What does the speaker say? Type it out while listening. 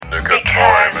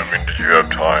mean, did you have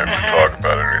time to talk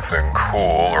about anything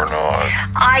cool or not?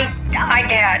 I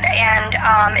did,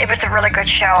 and it was a really good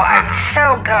show. I'm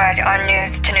so good on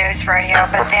News to News Radio,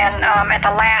 but then at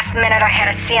the last minute I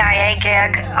had a CIA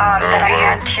gig that I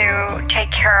had to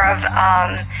take care of.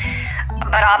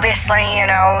 But obviously, you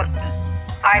know,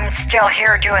 I'm still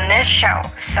here doing this show,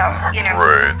 so, you know.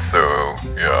 Right, so,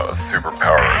 yeah,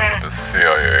 superpowers of a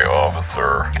CIA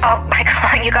officer. Oh my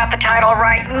God, you got the title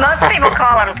right. Most people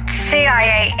call them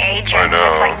CIA agents. I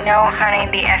know. It's like, no, honey,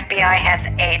 the FBI has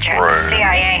agents. Right.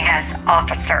 CIA has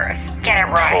officers. Get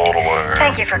it right. Totally.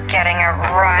 Thank you for getting it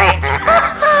right.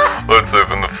 Let's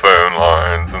open the phone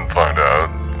lines and find out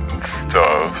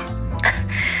stuff.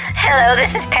 Hello,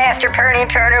 this is Pastor Perny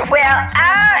Turner. Well,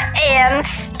 I am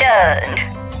stunned.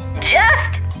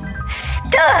 Just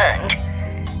stunned.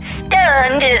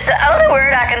 Stunned is the only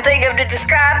word I can think of to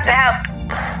describe how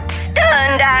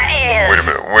stunned I am.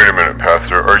 Wait a minute,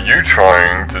 Pastor. Are you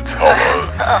trying to tell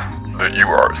us that you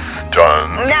are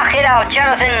stunned? Knock it off,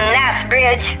 Jonathan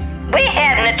Knightsbridge. We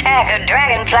had an attack of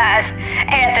dragonflies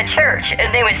at the church,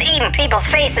 and they was eating people's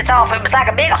faces off. It was like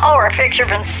a big horror picture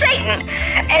from Satan.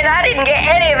 And I didn't get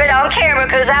any of it on camera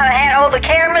because I had all the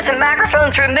cameras and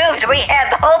microphones removed. We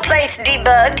had the whole place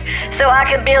debugged so I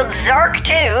could build Zark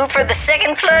 2 for the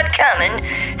second flood coming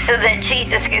so that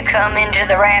Jesus could come into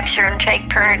the rapture and take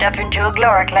Pernod up into a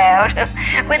glory cloud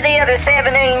with the other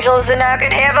 7 angels, and I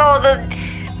could have all the...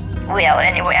 Well,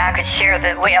 anyway, I could share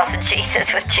the wealth of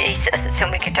Jesus with Jesus, and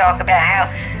we could talk about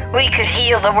how we could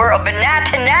heal the world, but not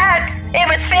tonight. It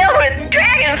was filled with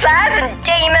dragonflies and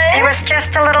demons. It was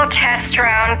just a little test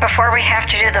round before we have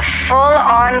to do the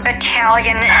full-on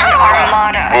battalion and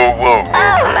armada. Whoa.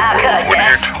 Oh, my goodness. What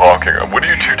are you talking about? What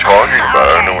are you two talking about?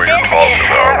 I don't know what you're talking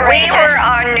about. We were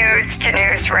on News to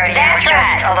News Radio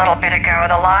just a little bit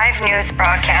ago, the live news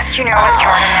broadcast, you know, with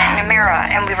Jordan McNamara,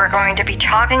 and we were going to be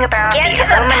talking about the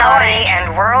Illuminati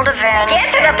and world events. Get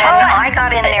to the and then point. I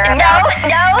got in there about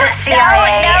the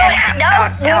CIA.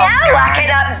 I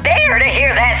cannot bear to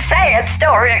hear that sad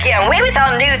story again. We was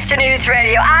on News to News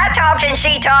Radio. I talked and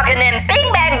she talked, and then bing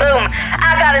bang boom,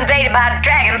 I got invaded by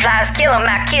dragonflies killing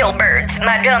my killbirds,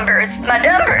 my dumb birds.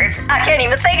 I can't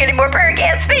even think anymore. Bird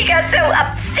can't speak. I'm so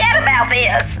upset about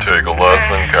this. Take a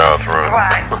lesson, Catherine.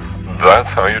 What?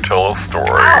 That's how you tell a story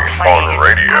Oh, on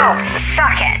radio. Oh,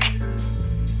 suck it.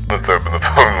 Let's open the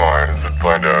phone lines and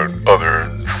find out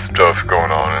other stuff going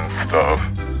on and stuff.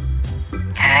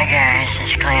 Hi guys,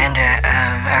 it's Glenda.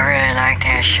 I really liked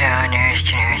that show, News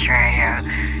to News Radio.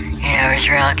 You know, it was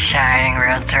real exciting,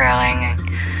 real thrilling,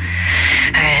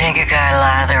 and I think it got a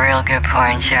lot of the real good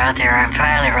points out there. I'm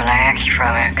finally relaxed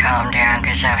from it, calmed down,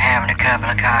 because I'm having a couple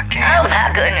of Oh cocktails.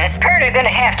 my goodness, Purdy gonna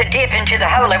have to dip into the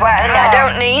holy water. I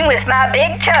don't mean with my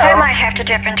big toe. I might have to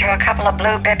dip into a couple of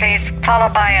blue bippies,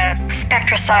 followed by a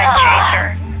spectricide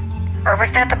chaser. Or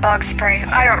was that the bug spray?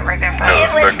 I don't remember. No, It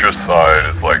was- spectricide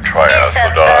is like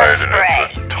triacidide, and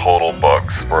it's a total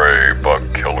bug spray,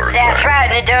 bug killer That's thing. right,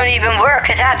 and it don't even work,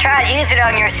 because I tried using it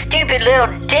on your stupid little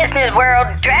Disney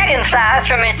World dragonflies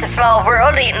from It's a Small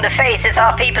World eating the faces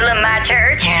off people in my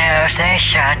church. You know, if they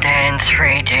shot that in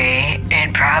 3D,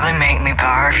 it'd probably make me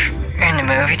barf in the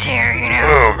movie theater, you know?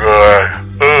 Oh god.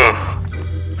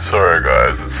 Ugh. Sorry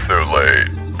guys, it's so late,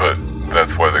 but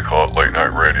that's why they call it late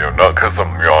night radio. Not because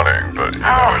I'm yawning, but you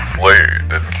know, it's late.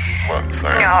 That's what I'm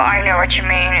saying. No, I know what you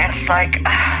mean. It's like,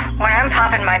 when I'm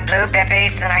popping my blue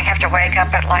bippies, then I have to wake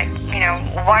up at like,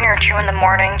 1 or 2 in the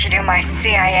morning to do my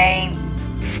CIA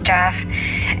stuff.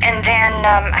 And then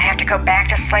I have to go back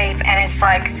to sleep, and it's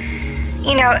like,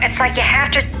 it's like you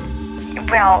have to,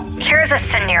 well, here's a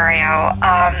scenario.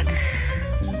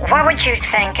 What would you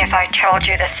think if I told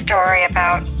you the story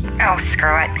about... Oh,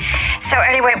 screw it. So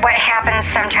anyway, what happens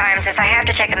sometimes is I have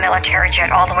to take a military jet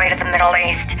all the way to the Middle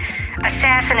East,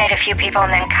 assassinate a few people,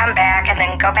 and then come back and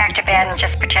then go back to bed and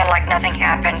just pretend like nothing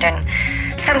happened. And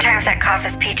sometimes that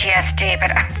causes PTSD,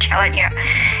 but I'm telling you,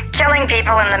 killing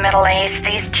people in the Middle East,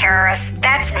 these terrorists,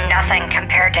 that's nothing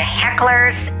compared to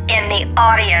hecklers in the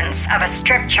audience of a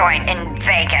strip joint in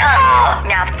Vegas. Oh.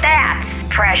 Now that's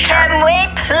pressure. Can we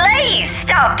please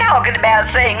stop talking about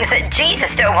things that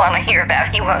Jesus don't want to hear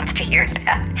about? He wants to hear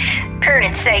about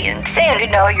Pernod saying, send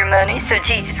in all your money so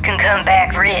Jesus can come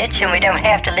back rich and we don't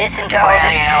have to listen to all Well,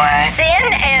 this you know what? sin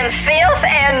and filth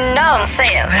and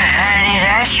nonsense. Honey,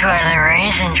 that's one of the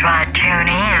reasons why I tune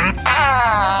in.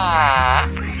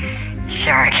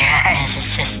 Sorry guys,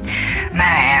 it's just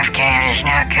my Afghan is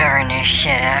not covering this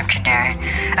shit up tonight.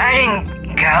 I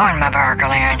didn't go in my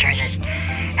Barkley lunch, I just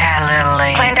had a little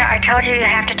late. Glenda, I told you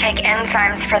have to take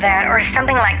enzymes for that, or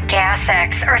something like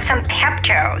Gas-X, or some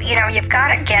Pepto. You've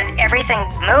got to get everything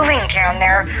moving down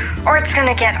there, or it's going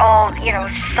to get all,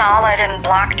 solid and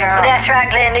blocked out. That's right,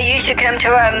 Glenda. You should come to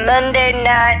our Monday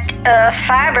night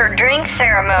fiber drink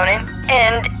ceremony.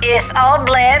 And it's all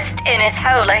blessed, and it's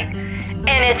holy,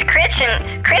 and it's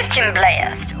Christian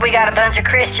blessed. We got a bunch of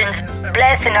Christians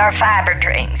blessing our fiber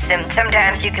drinks, and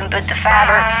sometimes you can put the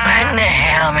fiber. What in the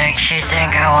hell makes you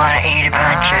think I want to eat a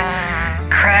bunch of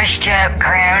crushed up,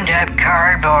 ground up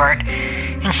cardboard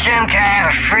and some kind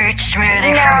of a fruit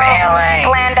smoothie from LA?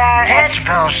 Glenda, That's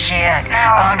bullshit. No.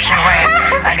 Oh, I'm sorry,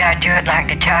 wait. I gotta do it like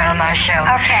the title of my show.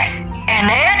 Okay. And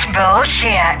that's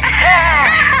bullshit.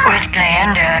 With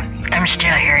Glenda. I'm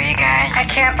still here, you guys. I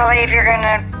can't believe you're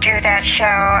gonna do that show,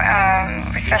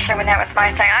 especially when that was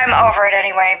my thing. I'm over it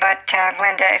anyway, but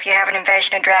Glenda, if you have an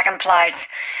invasion of dragonflies,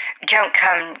 don't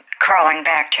come crawling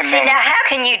back to me. See, now how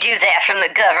can you do that from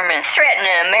the government,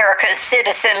 threatening America's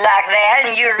citizen like that,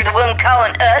 and you're the one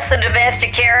calling us a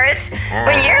domestic terrorist?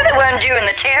 When you're the one doing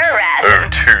the terrorizing. Oh,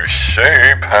 touche,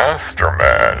 Pastor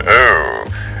Man. Oh,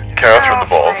 Catherine, the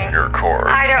ball's in your court.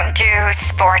 I don't do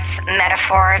sports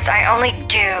metaphors. I only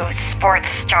do sports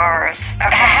stars.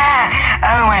 Okay.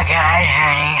 Oh my God,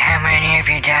 honey, how many have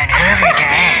you done? Who have you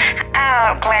done?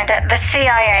 Oh, Glenda, the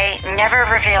CIA never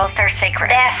reveals their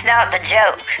secrets. That's not the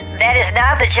joke. That is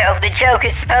not the joke. The joke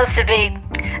is supposed to be,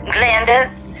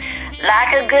 Glenda,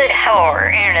 like a good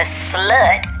whore and a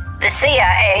slut, the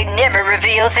CIA never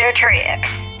reveals their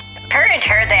tricks. Perdit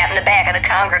heard that in the back of the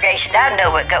congregation. I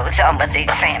know what goes on with these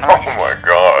families. Oh my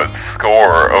God,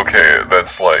 score. Okay,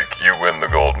 that's like you win the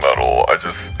gold medal. I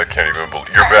can't even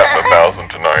believe you're batting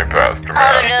 1,000 tonight, Pastor On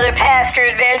Man. another pastor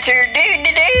adventure.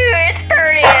 It's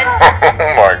Perdit.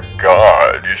 Oh my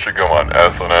God, you should go on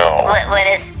SNL. What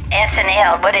is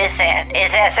SNL? What is that?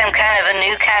 Is that some kind of a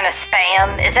new kind of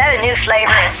spam? Is that a new flavor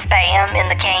of spam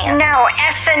in the can? No,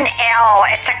 SNL.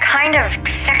 It's a kind of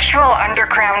sexual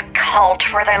underground cult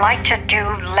where they like to do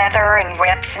leather and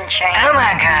whips and chains. Oh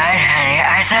my God, honey,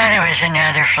 I thought it was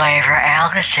another flavor,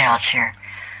 Alka-Seltzer.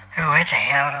 What the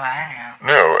hell do I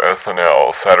know? No,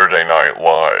 SNL, Saturday Night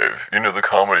Live. You know, the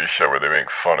comedy show where they make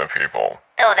fun of people.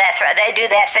 Oh, that's right. They do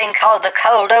that thing called the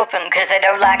cold open because they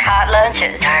don't like hot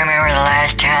lunches. I remember the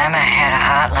last time I had a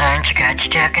hot lunch, got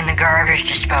stuck in the garbage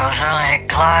disposal, and it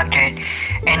clogged it,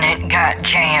 and it got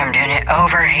jammed, and it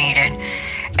overheated,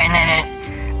 and then it,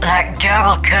 like,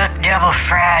 double cooked, double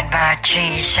fried my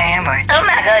cheese sandwich. Oh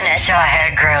my goodness. So I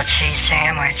had a grilled cheese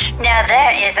sandwich. Now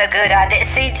that is a good idea.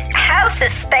 See, how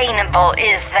sustainable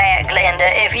is that, Glenda?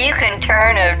 If you can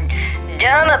turn a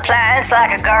dumb appliance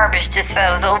like a garbage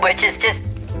disposal, which is just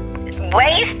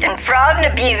waste and fraud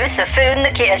and abuse of food in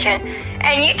the kitchen,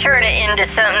 and you turn it into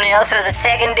something else with a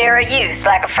secondary use,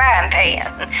 like a frying pan.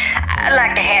 I'd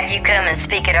like to have you come and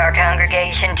speak at our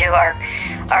congregation to our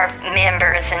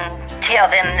members and tell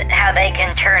them how they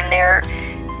can turn their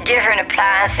different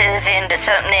appliances into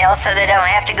something else so they don't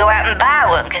have to go out and buy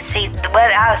one. Because, see,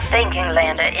 what I was thinking,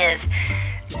 Linda, is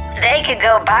they could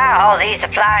go buy all these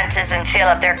appliances and fill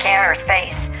up their counter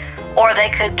space. Or they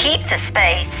could keep the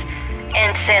space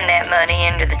and send that money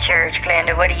into the church.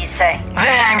 Glenda, what do you say?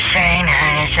 What I'm saying,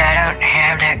 honey, is I don't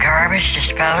have that garbage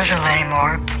disposal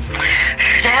anymore.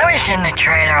 That was in the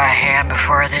trailer I had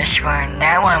before this one.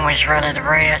 That one was really the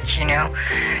Ritz, you know.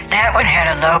 That one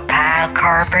had a low pile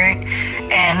carpet,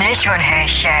 and this one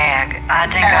has shag. I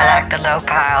think I like the low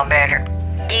pile better.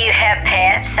 Do you have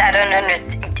pets? I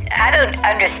don't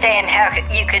understand how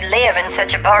you could live in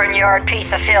such a barnyard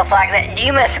piece of filth like that.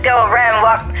 You must go around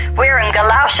wearing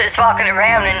galoshes, walking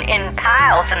around in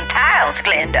piles and piles,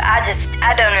 Glenda. I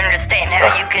don't understand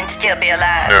how you can still be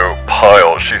alive. No,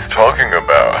 pile. She's talking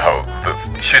about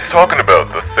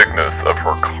the thickness of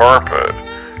her carpet.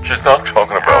 She's not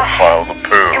talking about piles of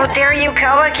poo. Well, there you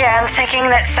go again, thinking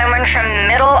that someone from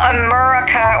middle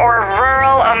America or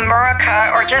rural America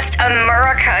or just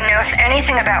America knows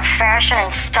anything about fashion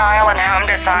and style and home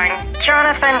design.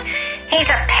 Jonathan, he's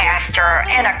a pastor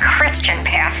and a Christian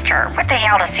pastor. What the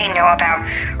hell does he know about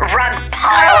rug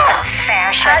piles and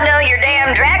fashion? I know your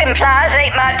damn dragonflies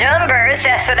ate my Dunburs.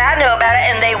 That's what I know about it,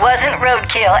 and they wasn't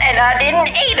roadkill, and I didn't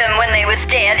eat them when they was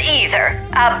dead either.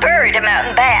 I buried them out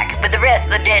and back with the rest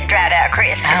of the dead dried out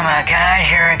Christians. Oh my God,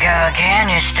 here we go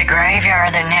again. It's the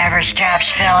graveyard that never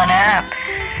stops filling up.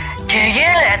 Do you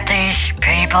let these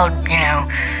people,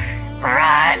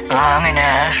 rot long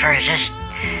enough, or is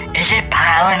it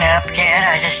piling up yet?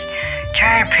 I just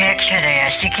try to picture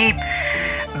this. You keep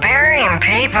burying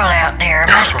people out there.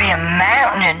 Must be a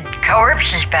mountain of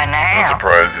corpses by now. I'm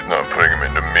surprised he's not putting him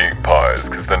into meat pies,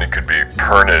 because then he could be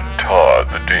Pernod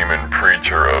Todd, the demon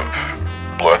preacher of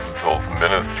Blessed Souls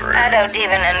Ministries. I don't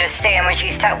even understand what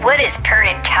she's talking. What is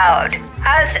Pernod Todd?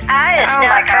 It's Oh not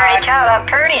my Pernod God. Todd. I'm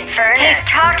Pernod Fernod.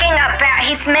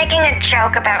 He's making a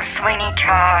joke about Sweeney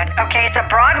Todd. Okay, it's a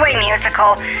Broadway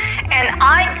musical, and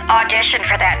I auditioned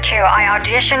for that too. I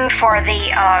auditioned for the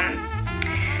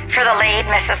lead,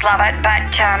 Mrs. Lovett, but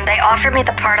they offered me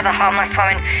the part of the homeless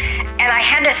woman, and I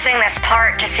had to sing this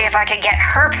part to see if I could get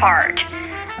her part,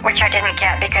 which I didn't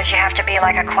get because you have to be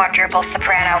like a quadruple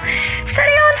soprano.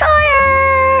 City on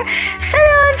fire!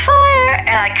 City on fire!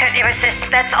 And I could,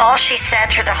 that's all she said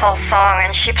through the whole song,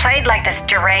 and she played like this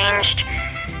deranged,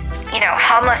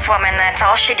 homeless woman. That's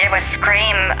all she did was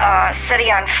scream,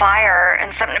 city on fire,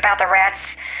 and something about the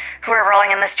rats who are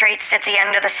rolling in the streets. It's the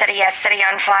end of the city, yes, city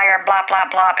on fire, blah, blah,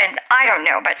 blah. And I don't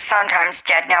know, but sometimes,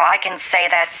 Dead, no, I can say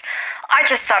this. I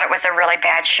just thought it was a really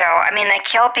bad show. I mean, they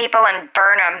kill people and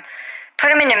burn them, put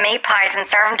them into meat pies and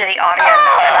serve them to the audience.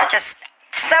 And I just,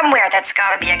 somewhere that's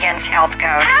got to be against health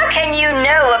code. How can you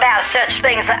know about such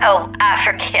things? Oh, I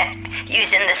forget.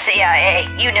 Using the CIA,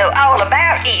 you know all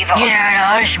about evil. You know, it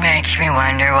always makes me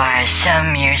wonder why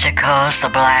some musicals, the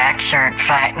blacks, aren't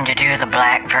fighting to do the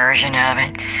black version of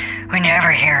it. We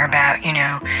never hear about,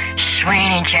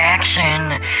 Sweeney Jackson,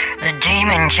 the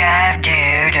demon jive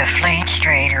dude of Fleet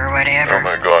Street or whatever. Oh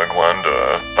my God,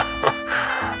 Glenda.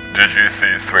 Did you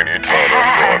see Sweeney Todd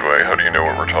on Broadway? How do you know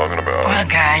what we're talking about? Well,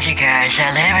 guys,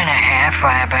 I live in a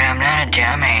halfway, but I'm not a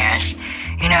dumbass.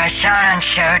 I saw it on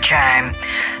Showtime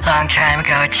a long time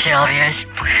ago at Sylvia's,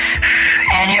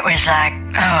 and it was like,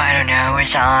 it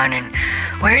was on, and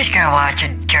we was gonna watch a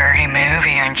dirty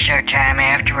movie on Showtime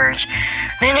afterwards.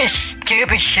 Then this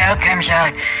stupid show comes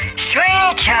on,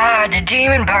 Sweeney Todd, the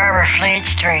Demon Barber, Fleet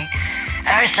Street.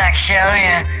 I was like,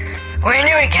 Sylvia, when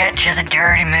do we get to the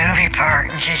dirty movie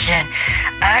part? And she said,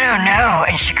 I don't know,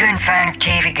 and she couldn't find a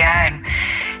TV guide.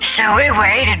 So we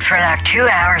waited for like 2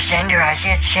 hours into it. I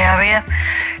said, Sylvia,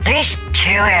 these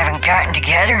two haven't gotten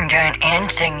together and done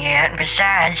anything yet. And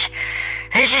besides,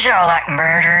 this is all like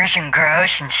murders and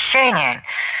gross and singing.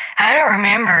 I don't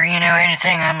remember,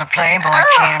 anything on the Playboy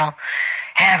channel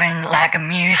having like a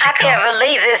musical. I can't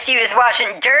believe this. You was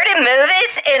watching dirty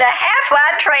movies in a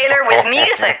half-wide trailer with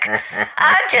music.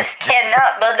 I just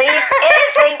cannot believe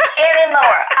anything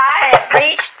anymore. I have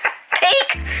reached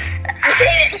peak.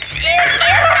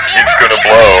 He's gonna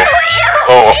blow.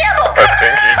 Oh, I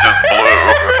think he just blew.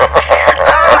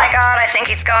 Oh my God, I think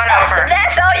he's gone over.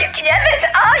 That's all you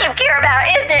care about,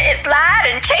 isn't it? It's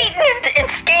lying and cheating and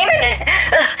scheming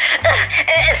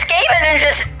and scheming and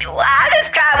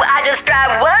I just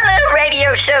drive one little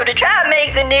radio show to try and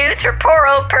make the news for poor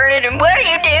old Pernod, and what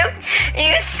do?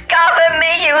 You scoff at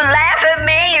me, you laugh at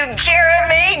me, you jeer at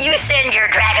me, you send your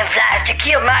dragonflies to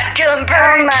kill my dumb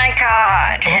birds. Oh my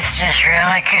God. It's just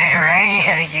really good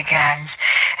radio, you guys.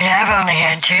 And I've only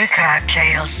had 2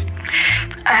 cocktails.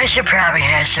 I should probably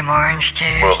have some orange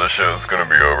juice. Well, the show's gonna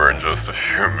be over in just a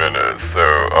few minutes,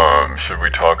 so, should we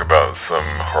talk about some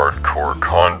hardcore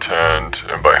content?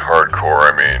 And by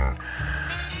hardcore, I mean,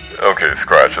 okay,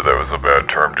 scratch it, that was a bad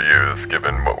term to use,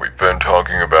 given what we've been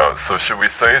talking about. So should we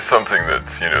say something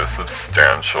that's,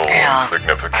 substantial Yeah. and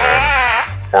significant,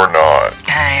 or not?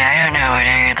 Honey, I don't know what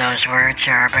any of those words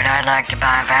are, but I'd like to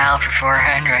buy Val for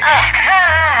 $400.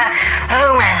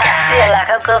 Oh my I feel God. like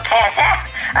I'm gonna pass out.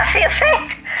 I feel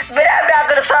faint, but I'm not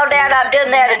gonna fall down. I've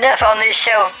done that enough on this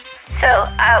show. So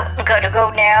I'm gonna go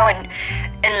now and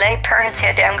lay Pernod's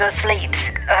head down, go sleep.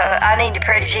 I need to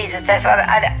pray to Jesus. That's what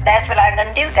I'm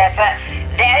gonna do. That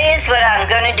is what I'm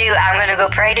gonna do. I'm gonna go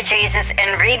pray to Jesus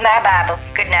and read my Bible.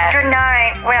 Good night. Good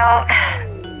night. Well,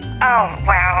 oh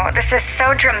wow, this is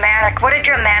so dramatic. What a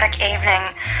dramatic evening.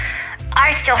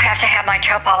 I still have to have my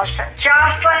toe polished.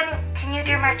 Jocelyn, can you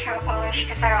do my toe polish?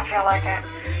 Because I don't feel like it.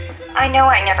 I know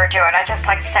I never do it. I just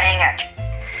like saying it.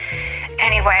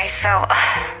 Anyway, so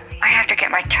I have to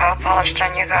get my toe polished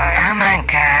on, you guys. Oh my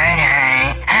God,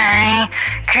 honey. Honey,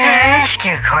 can I ask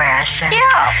you a question?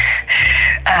 Yeah.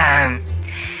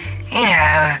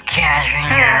 Catherine,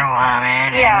 you're a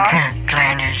woman. Yeah. And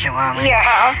Glenda's a woman.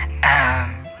 Yeah.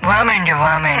 Woman to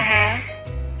woman.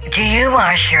 Do you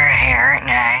wash your hair at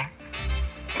night?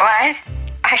 What?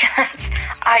 Huh?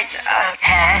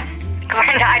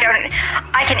 Glenda,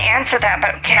 I can answer that,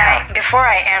 but before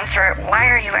I answer it, why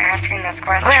are you asking this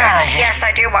question? Well, yes,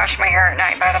 I do wash my hair at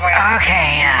night, by the way.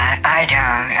 Okay, I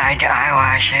don't. I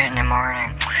wash it in the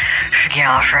morning.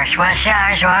 Gal fresh. Well, see,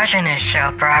 I was watching this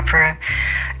soap opera,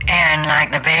 and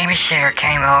like the babysitter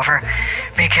came over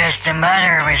because the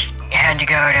mother was had to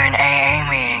go to an AA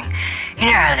meeting. You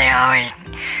know how they always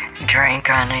drink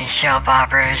on these soap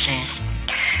operas, these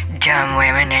dumb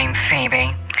women named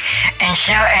Phoebe. And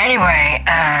so anyway,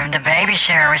 the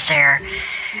babysitter was there,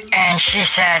 and she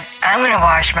said, I'm gonna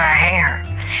wash my hair.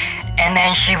 And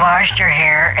then she washed her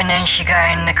hair, and then she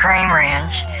got in the cream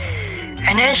rinse.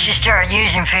 And then she started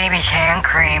using Phoebe's hand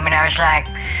cream, and I was like,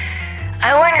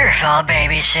 I wonder if all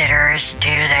babysitters do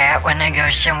that when they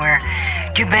go somewhere.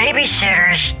 Do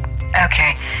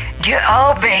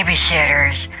all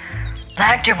babysitters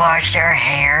like to wash their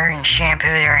hair and shampoo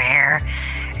their hair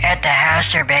at the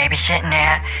house they're babysitting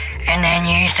at, and then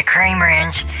use the cream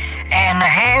rinse and the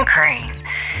hand cream?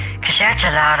 Because that's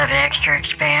a lot of extra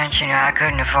expense, I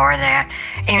couldn't afford that,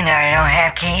 even though I don't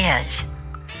have kids.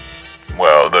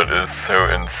 Wow, that is so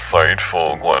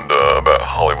insightful, Glenda, about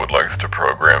Hollywood likes to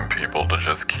program people to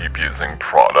just keep using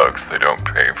products they don't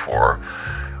pay for.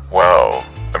 Wow,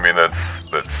 I mean, that's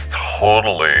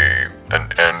totally an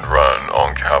end run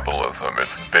on capitalism.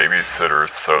 It's babysitter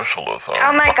socialism.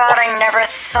 Oh my God, I never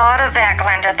thought of that,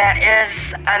 Glenda. That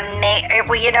is amazing.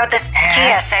 Well, the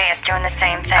TSA is doing the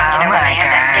same thing. When they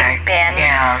have that big bin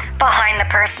behind the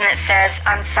person that says,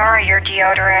 I'm sorry, your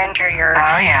deodorant or your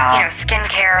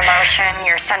skincare lotion,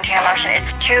 your suntan lotion,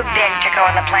 it's too big to go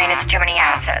on the plane. It's too many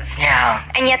ounces. Yeah.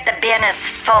 And yet the bin is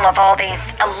full of all these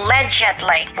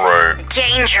allegedly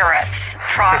dangerous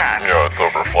products. Yeah, it's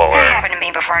overflowing. That happened to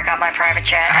me before I got my private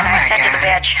jet, and I said to the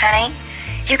bitch, honey,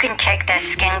 you can take this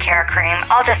skincare cream.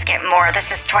 I'll just get more. This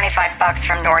is $25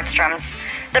 from Nordstrom's.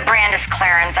 The brand is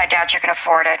Clarins. I doubt you can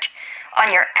afford it.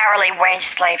 On your hourly wage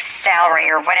slave salary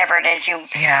or whatever it is you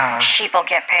sheeple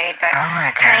get paid. But,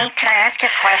 honey, can I ask you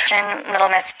a question, little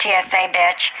Miss TSA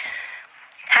bitch?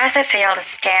 How does it feel to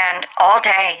stand all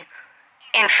day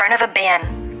in front of a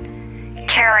bin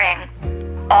carrying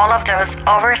all of those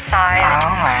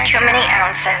oversized, too many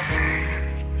ounces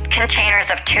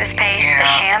containers of toothpaste, the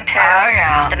shampoo,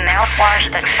 the mouthwash,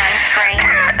 the sunscreen,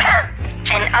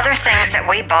 and other things that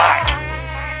we bought,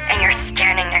 and you're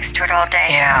standing next to it all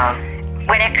day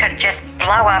when it could just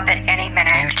blow up at any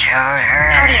minute? You told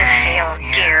her. How do you feel,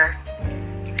 dear?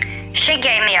 She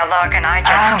gave me a look, and I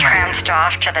just trounced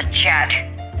off to the jet.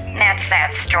 That's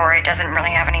that story. Doesn't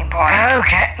really have any point.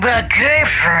 Okay, well, good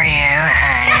for you,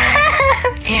 honey.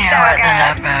 You know what the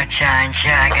love boat's on,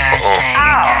 so I gotta say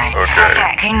goodnight.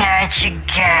 Okay. Good night, you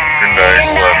guys. Good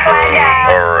night,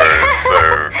 Glenda. Alright,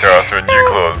 so, Catherine, you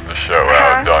close the show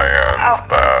out. Diane's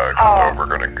back, so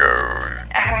we're gonna go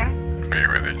be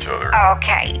with each other.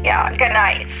 Okay, good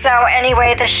night. So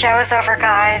anyway, the show's over,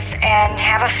 guys, and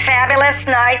have a fabulous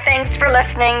night. Thanks for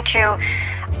listening to,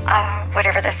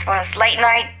 whatever this was, late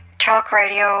night talk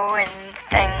radio and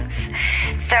things.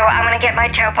 So I'm gonna get my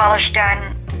toe polish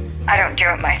done. I don't do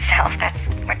it myself. That's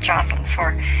what Jocelyn's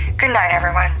for. Good night,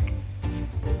 everyone.